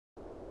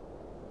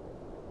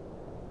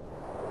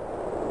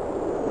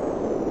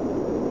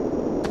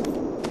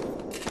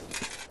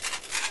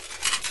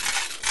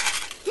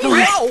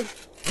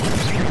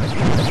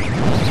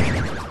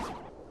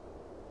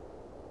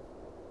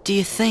do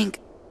you think?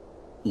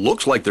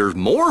 Looks like there's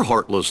more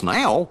Heartless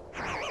now.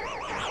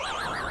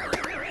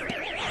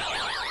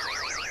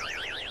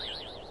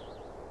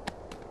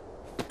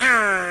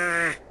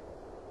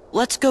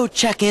 Let's go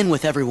check in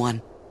with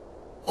everyone.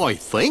 I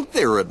think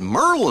they're at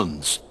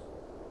Merlin's.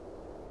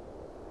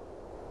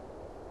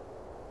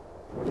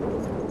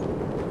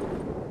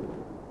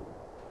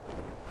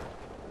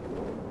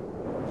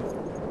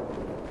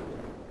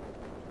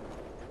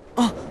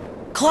 Oh,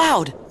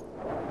 Cloud!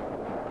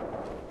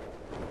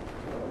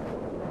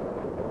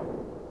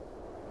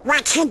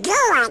 What you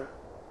doing?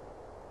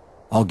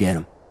 I'll get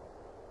him.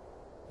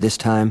 This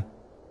time,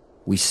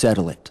 we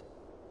settle it.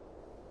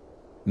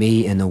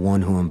 Me and the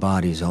one who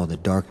embodies all the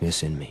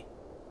darkness in me.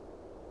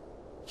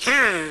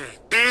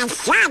 I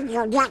thought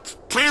you looked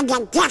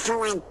kinda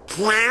different,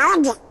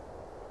 Cloud.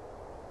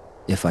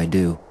 If I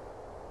do,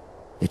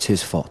 it's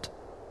his fault.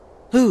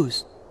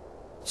 Whose?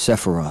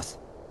 Sephiroth.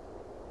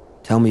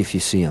 Tell me if you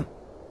see him.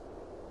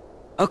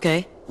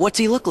 Okay, what's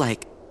he look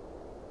like?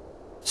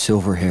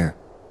 Silver hair.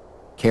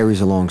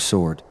 Carries a long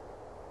sword.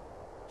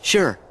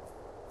 Sure.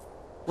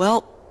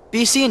 Well,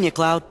 be seeing you,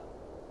 Cloud.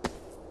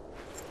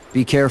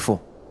 Be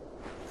careful.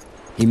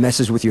 He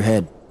messes with your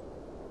head.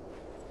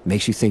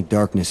 Makes you think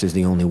darkness is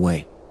the only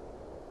way.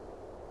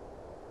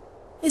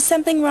 Is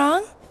something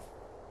wrong?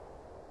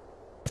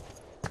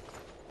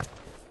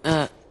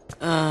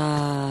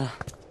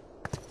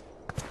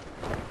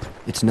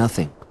 It's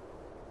nothing.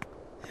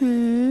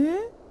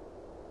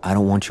 I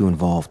don't want you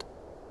involved.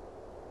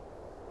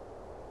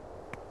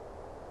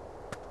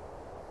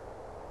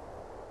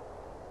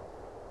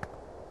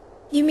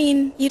 You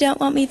mean you don't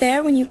want me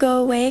there when you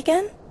go away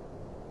again?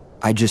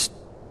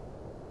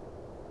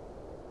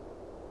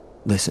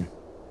 Listen.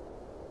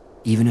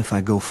 Even if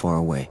I go far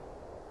away,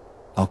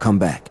 I'll come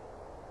back.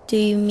 Do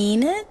you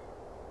mean it?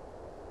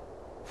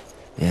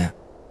 Yeah.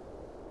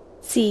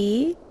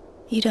 See?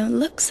 You don't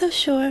look so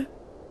sure.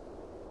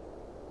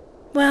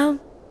 Well,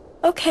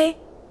 okay.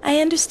 I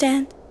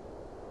understand.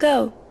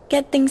 Go,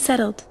 get things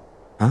settled.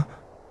 Huh?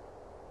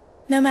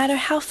 No matter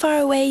how far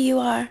away you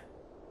are,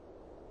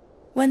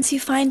 once you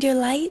find your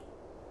light,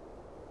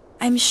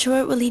 I'm sure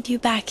it will lead you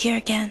back here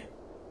again.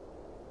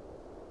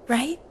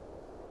 Right?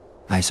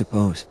 I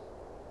suppose.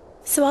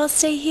 So I'll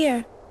stay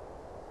here.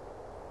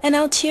 And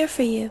I'll cheer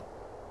for you.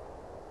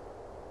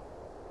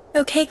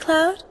 Okay,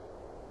 Cloud?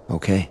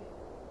 Okay.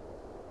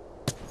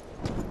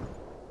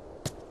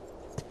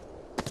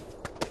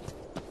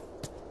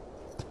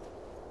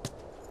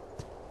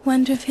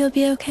 Wonder if he'll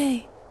be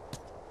okay.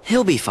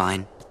 He'll be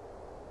fine.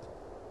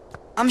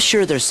 I'm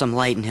sure there's some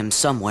light in him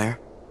somewhere.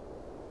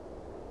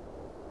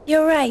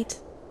 You're right.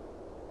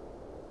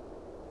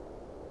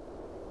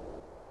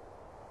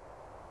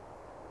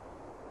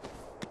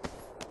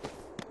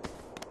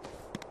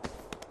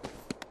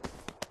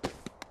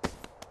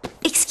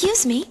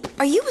 Excuse me,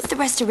 are you with the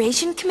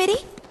Restoration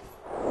Committee?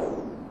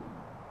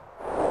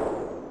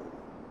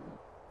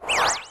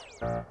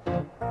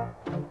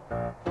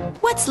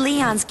 What's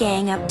Leon's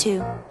gang up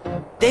to?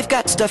 They've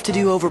got stuff to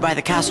do over by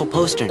the castle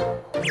postern.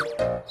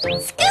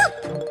 Scoop!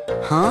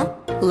 Huh?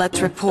 Let's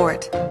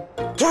report.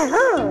 To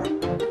who?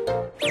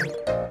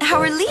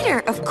 Our leader,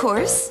 of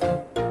course.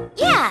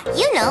 Yeah,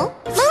 you know.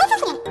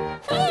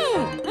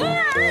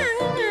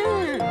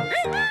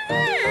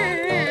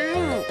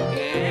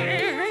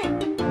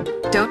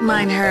 Don't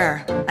mind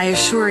her. I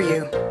assure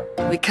you,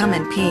 we come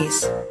in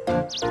peace.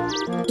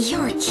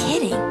 You're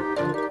kidding.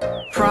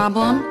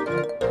 Problem?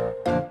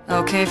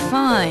 Okay,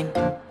 fine.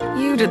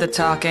 You do the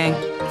talking.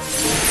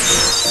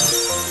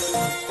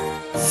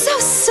 So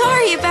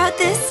sorry about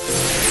this.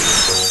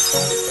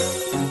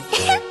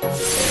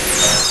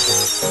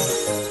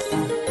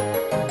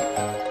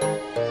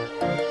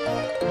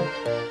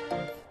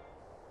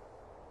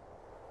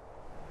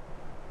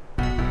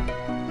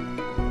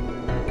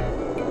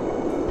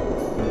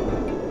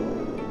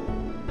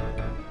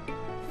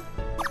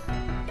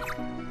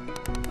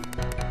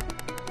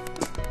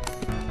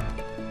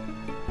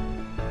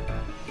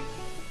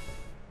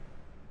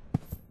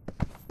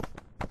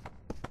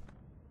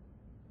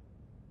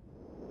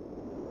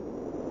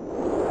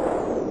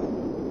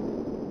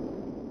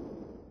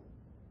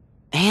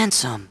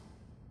 Handsome.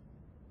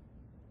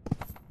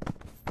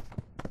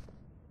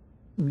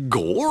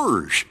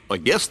 Gorge, I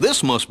guess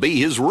this must be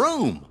his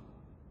room.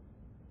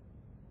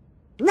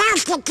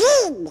 Master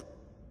King!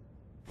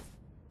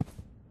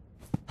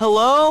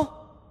 Hello?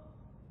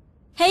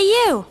 Hey,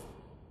 you!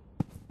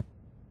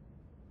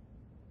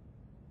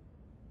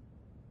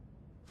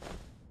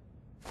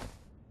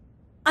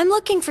 I'm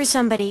looking for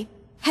somebody.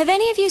 Have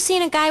any of you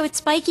seen a guy with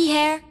spiky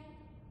hair?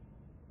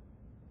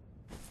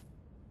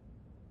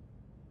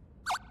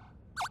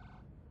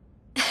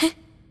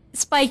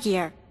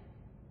 Spikier.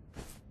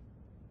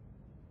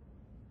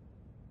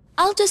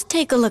 I'll just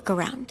take a look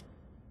around.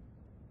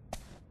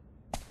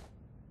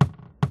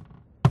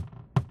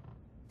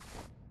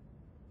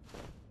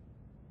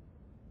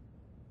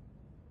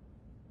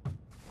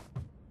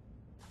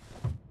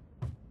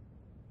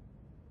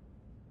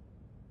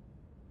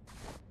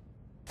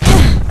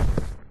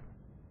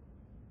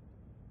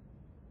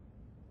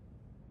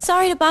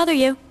 sorry to bother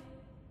you.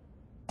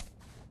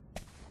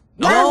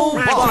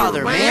 No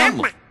bother,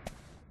 ma'am.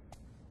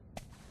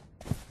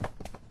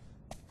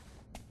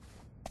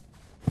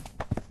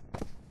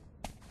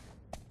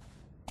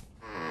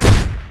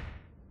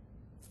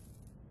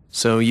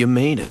 So you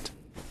made it.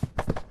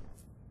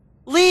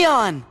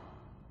 Leon!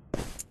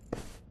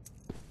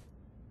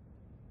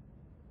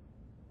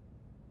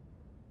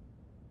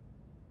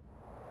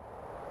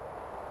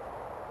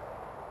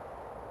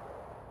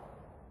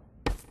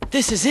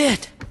 This is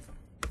it!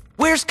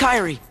 Where's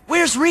Kairi?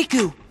 Where's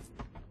Riku?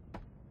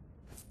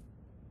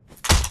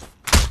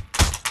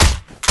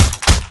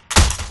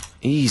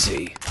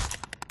 Easy.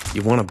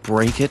 You want to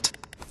break it?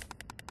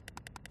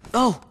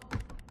 Oh,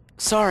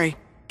 sorry.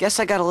 Guess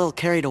I got a little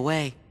carried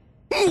away.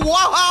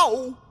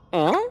 Wow!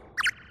 Huh?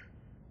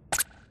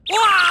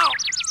 Wow!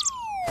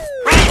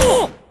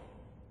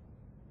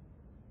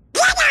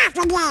 Get off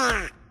of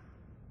there!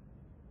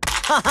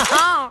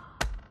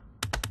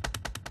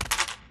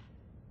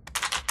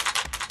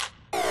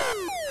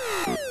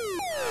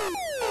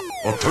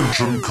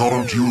 Attention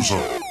current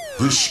user.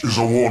 This is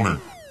a warning.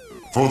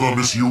 Further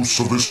misuse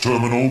of this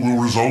terminal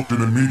will result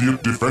in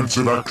immediate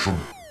defensive action.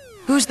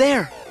 Who's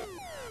there?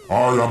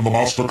 I am the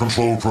Master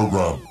Control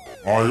Program.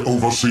 I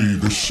oversee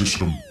this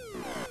system.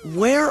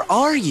 Where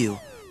are you?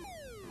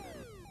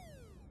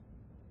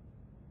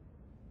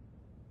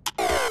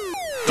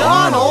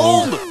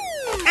 Donald!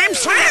 I'm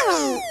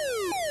sorry!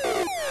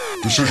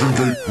 Decision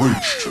gate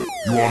breached.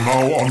 You are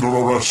now under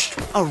arrest.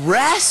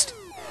 Arrest?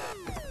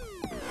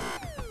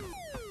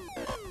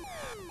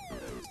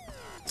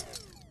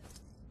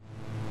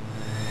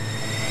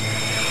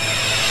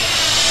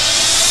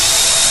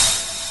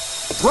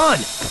 Run!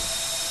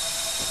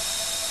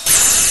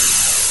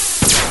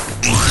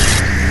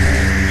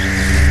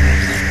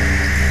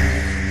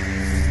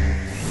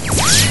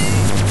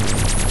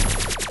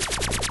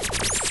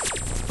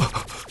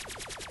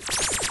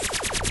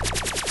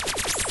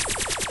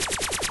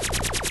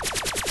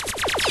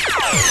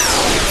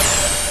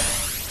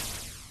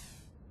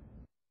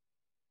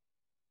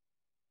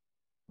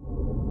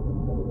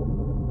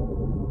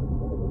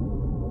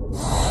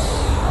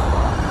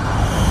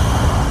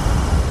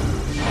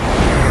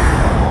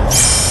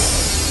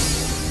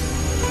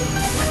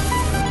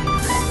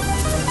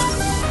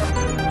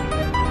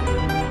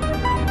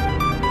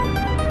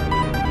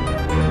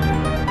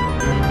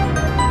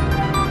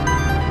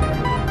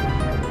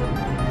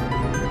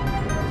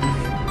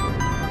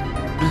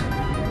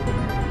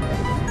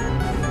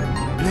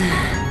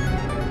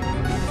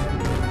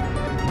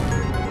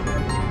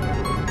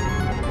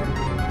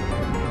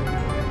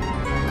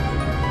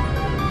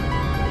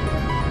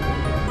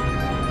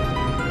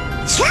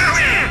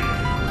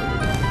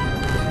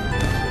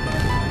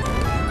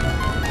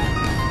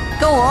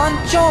 Go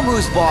on, show him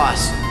who's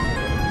boss.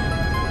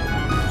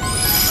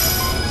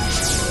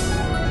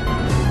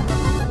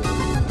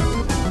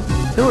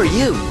 Who are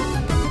you?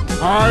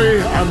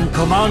 I am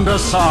Commander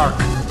Sark.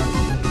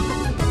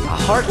 A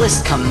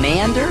heartless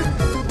commander?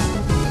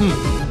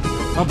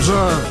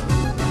 Observe.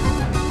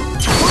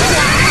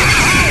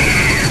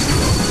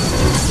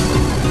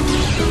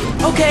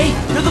 Okay,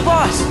 you're the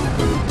boss.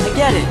 I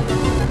get it.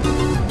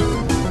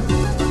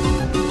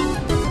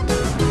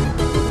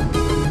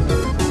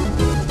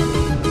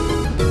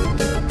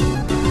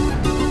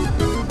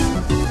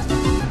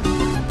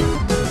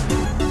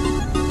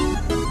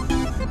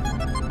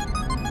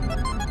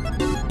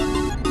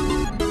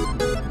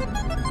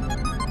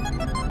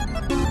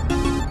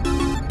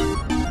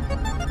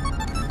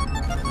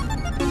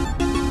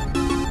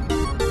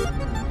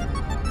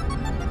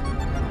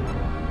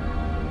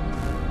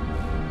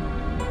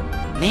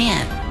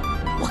 Man,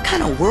 what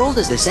kind of world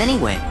is this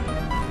anyway?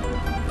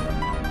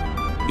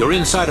 You're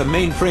inside a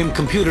mainframe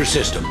computer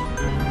system.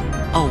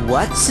 A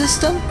what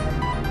system?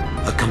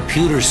 A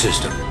computer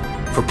system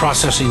for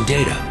processing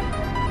data.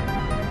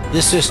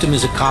 This system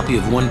is a copy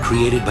of one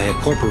created by a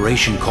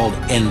corporation called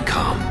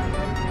ENCOM.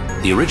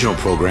 The original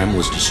program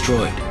was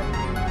destroyed.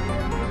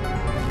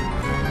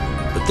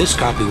 But this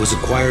copy was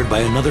acquired by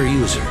another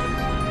user.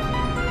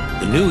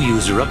 The new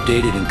user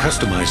updated and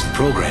customized the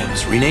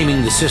programs,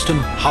 renaming the system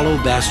Hollow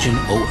Bastion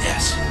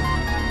OS.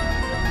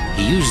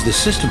 He used the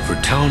system for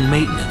town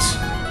maintenance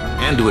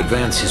and to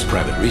advance his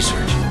private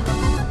research.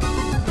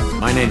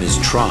 My name is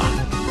Tron.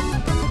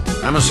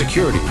 I'm a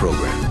security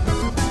program,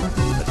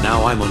 but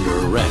now I'm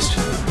under arrest,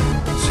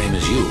 same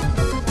as you.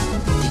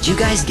 Did you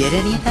guys get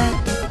any of that?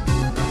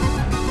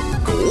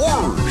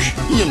 Gorge!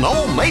 You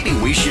know, maybe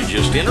we should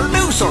just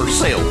introduce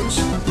ourselves.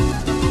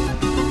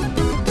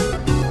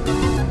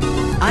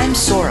 I'm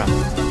Sora.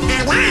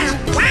 And I'm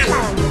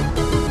Donald.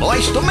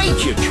 Nice to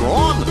meet you,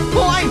 Tron.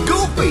 Well, I'm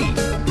Goofy.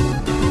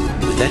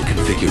 With that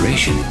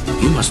configuration,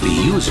 you must be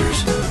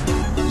users.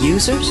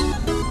 Users?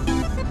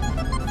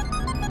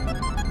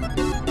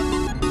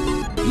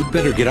 You'd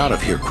better get out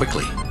of here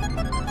quickly.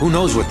 Who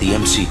knows what the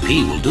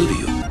MCP will do to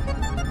you?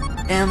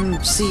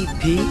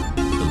 MCP?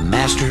 The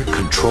Master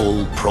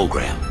Control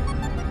Program.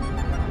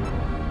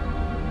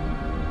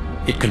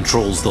 It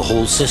controls the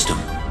whole system.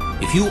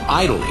 If you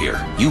idle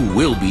here, you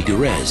will be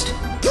derezzed.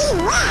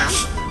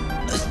 Rush.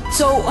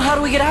 So, how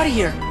do we get out of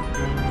here?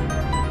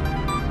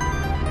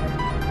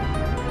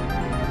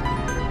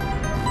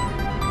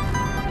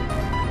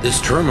 This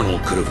terminal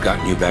could have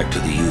gotten you back to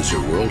the user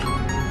world.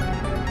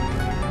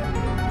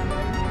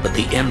 But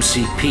the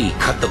MCP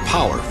cut the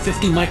power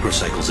 50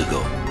 microcycles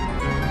ago.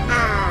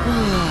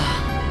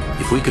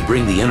 If we could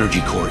bring the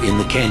energy core in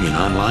the canyon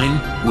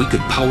online, we could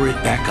power it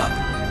back up.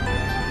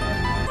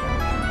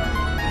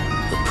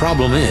 The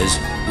problem is,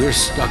 we're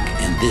stuck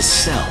in this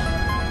cell.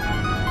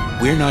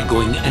 We're not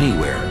going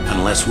anywhere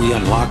unless we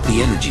unlock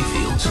the energy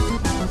fields.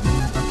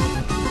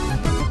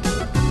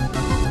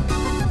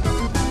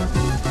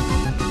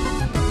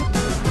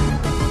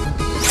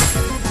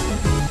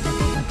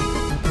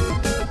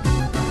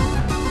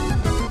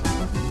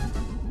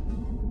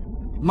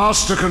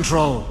 Master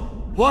Control,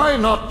 why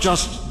not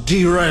just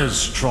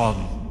derez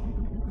Tron?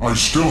 I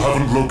still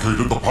haven't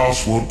located the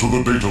password to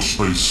the data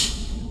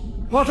space.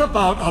 What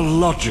about a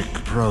logic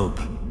probe?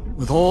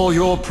 With all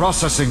your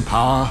processing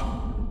power?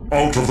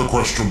 Out of the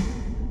question.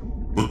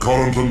 The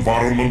current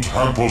environment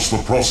hampers the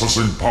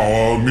processing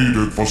power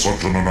needed for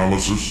such an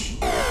analysis.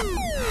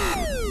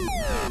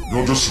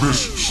 You're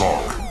dismissed,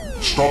 Sark.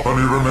 Stop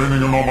any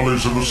remaining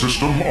anomalies in the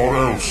system or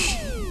else.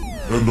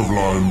 End of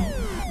line.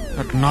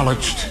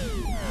 Acknowledged.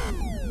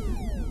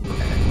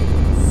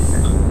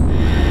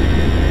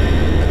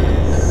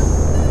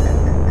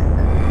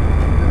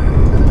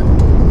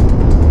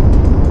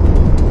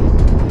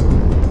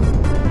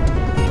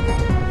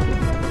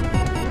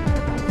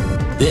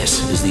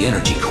 This is the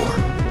energy core.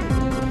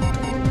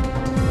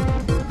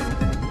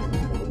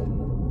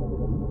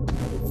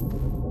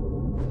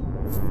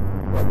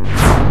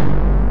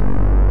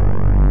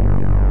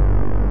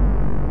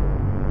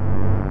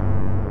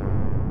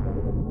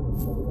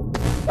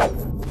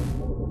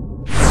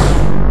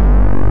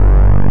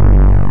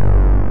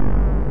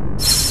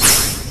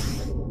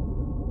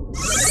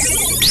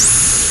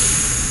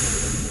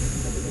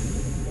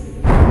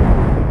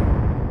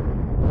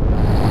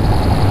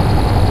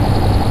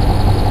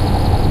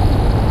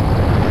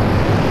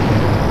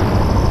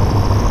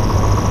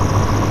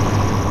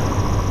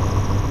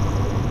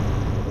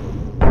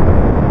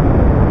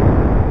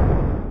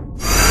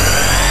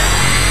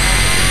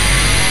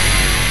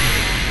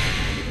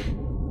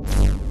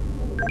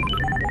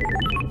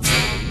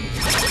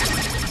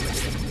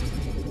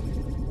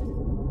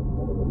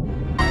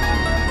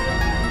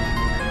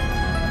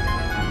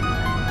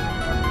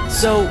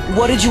 So,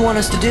 what did you want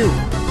us to do?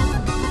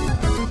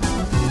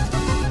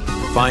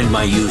 Find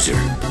my user.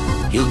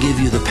 He'll give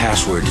you the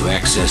password to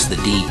access the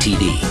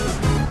DTD.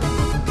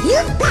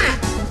 You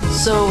bet.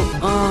 So,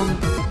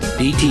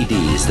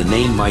 DTD is the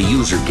name my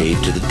user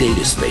gave to the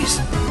data space.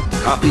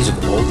 Copies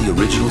of all the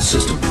original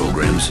system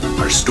programs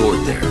are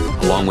stored there,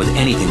 along with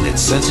anything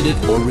that's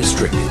sensitive or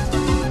restricted.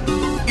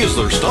 Is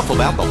there stuff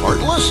about the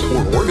Heartless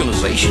or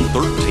Organization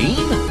 13?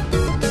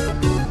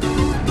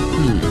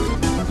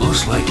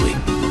 Most likely.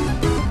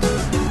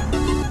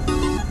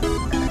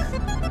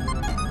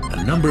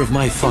 A number of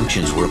my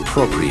functions were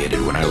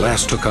appropriated when I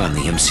last took on the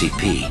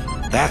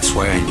MCP. That's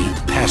why I need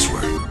the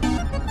password.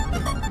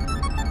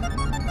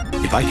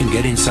 If I can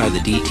get inside the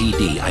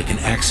DTD, I can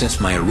access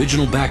my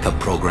original backup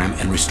program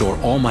and restore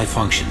all my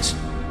functions.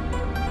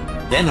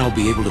 Then I'll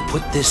be able to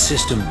put this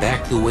system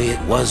back the way it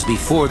was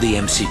before the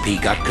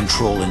MCP got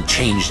control and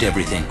changed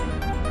everything.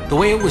 The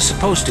way it was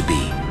supposed to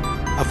be.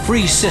 A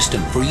free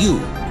system for you,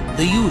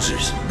 the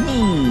users.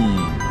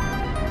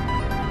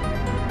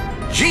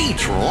 Gee,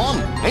 Tron,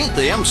 ain't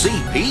the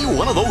MCP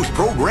one of those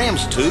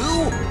programs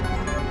too?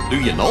 Do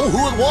you know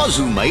who it was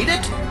who made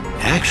it?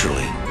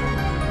 Actually,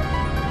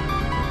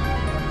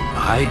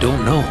 I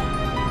don't know.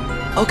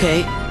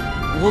 okay,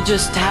 we'll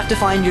just have to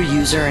find your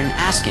user and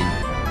ask him.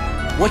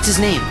 What's his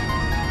name?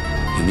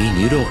 You mean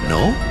you don't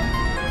know?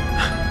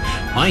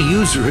 My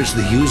user is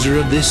the user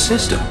of this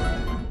system.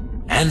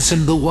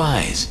 Ansem the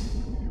Wise.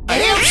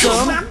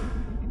 Ansem?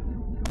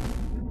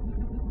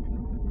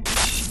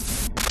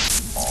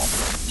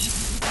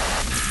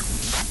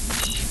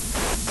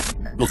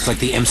 Looks like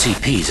the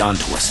MCP's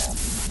onto us.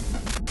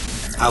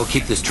 I'll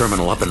keep this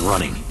terminal up and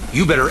running.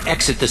 You better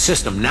exit the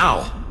system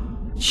now.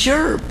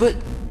 Sure, but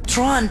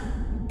Tron,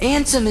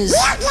 Ansem is...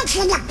 We'll get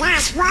you the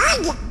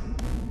password.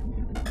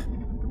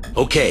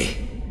 Okay,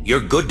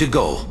 you're good to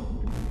go.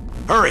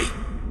 Hurry!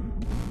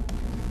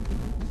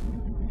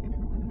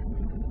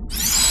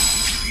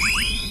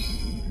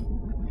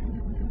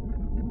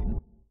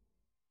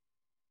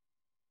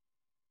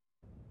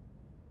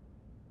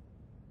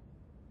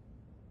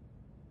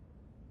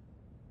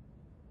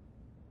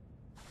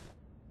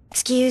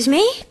 Excuse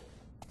me?